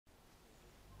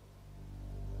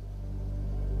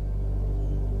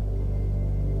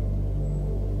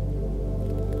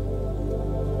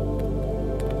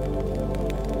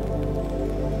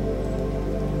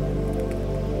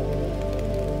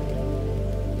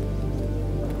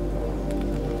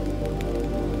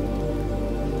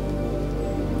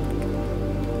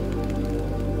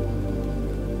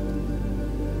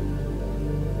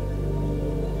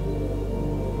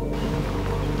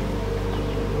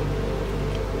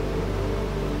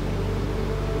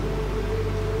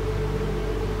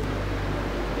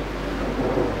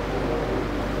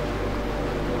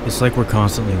It's like we're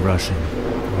constantly rushing,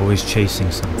 always chasing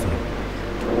something.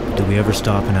 But do we ever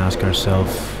stop and ask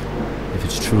ourselves if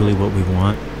it's truly what we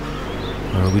want,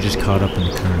 or are we just caught up in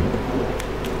the current?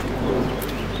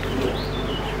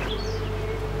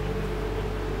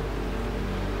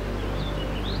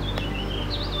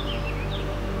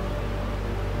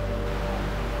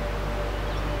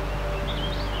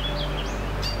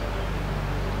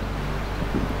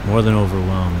 More than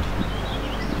overwhelmed,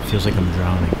 it feels like I'm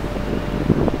drowning.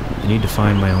 I need to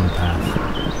find my own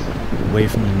path, away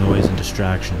from the noise and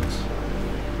distractions.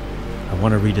 I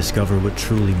want to rediscover what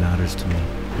truly matters to me.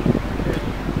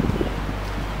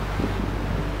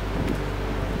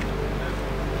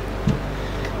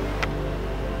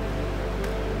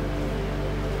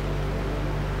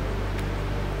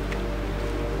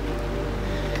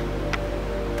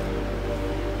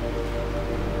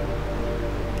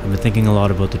 I've been thinking a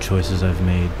lot about the choices I've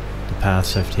made, the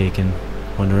paths I've taken,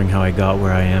 wondering how I got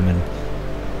where I am and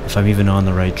if I'm even on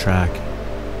the right track.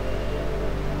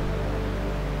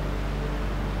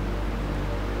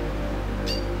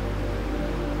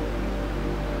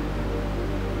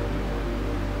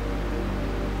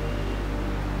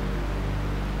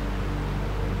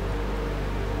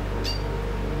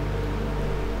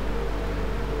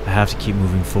 I have to keep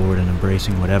moving forward and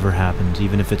embracing whatever happens,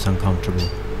 even if it's uncomfortable.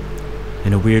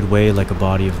 In a weird way, like a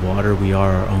body of water, we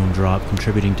are our own drop,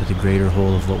 contributing to the greater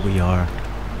whole of what we are.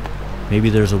 Maybe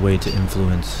there's a way to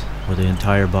influence, where the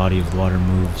entire body of water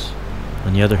moves.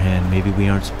 On the other hand, maybe we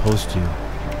aren't supposed to,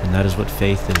 and that is what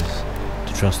faith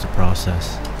is, to trust the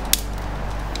process.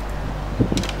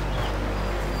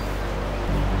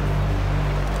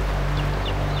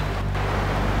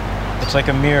 It's like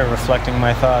a mirror reflecting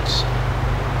my thoughts.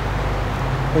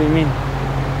 What do you mean?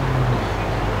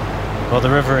 Well, the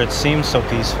river, it seems so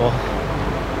peaceful.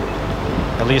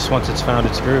 At least once it's found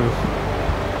its groove.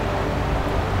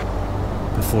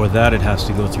 Before that, it has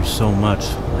to go through so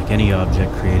much, like any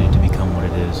object created to become what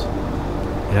it is.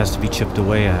 It has to be chipped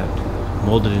away at,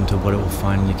 molded into what it will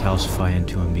finally calcify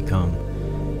into and become.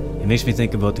 It makes me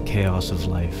think about the chaos of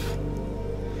life.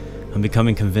 I'm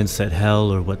becoming convinced that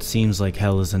hell, or what seems like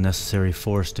hell, is a necessary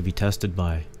force to be tested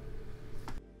by.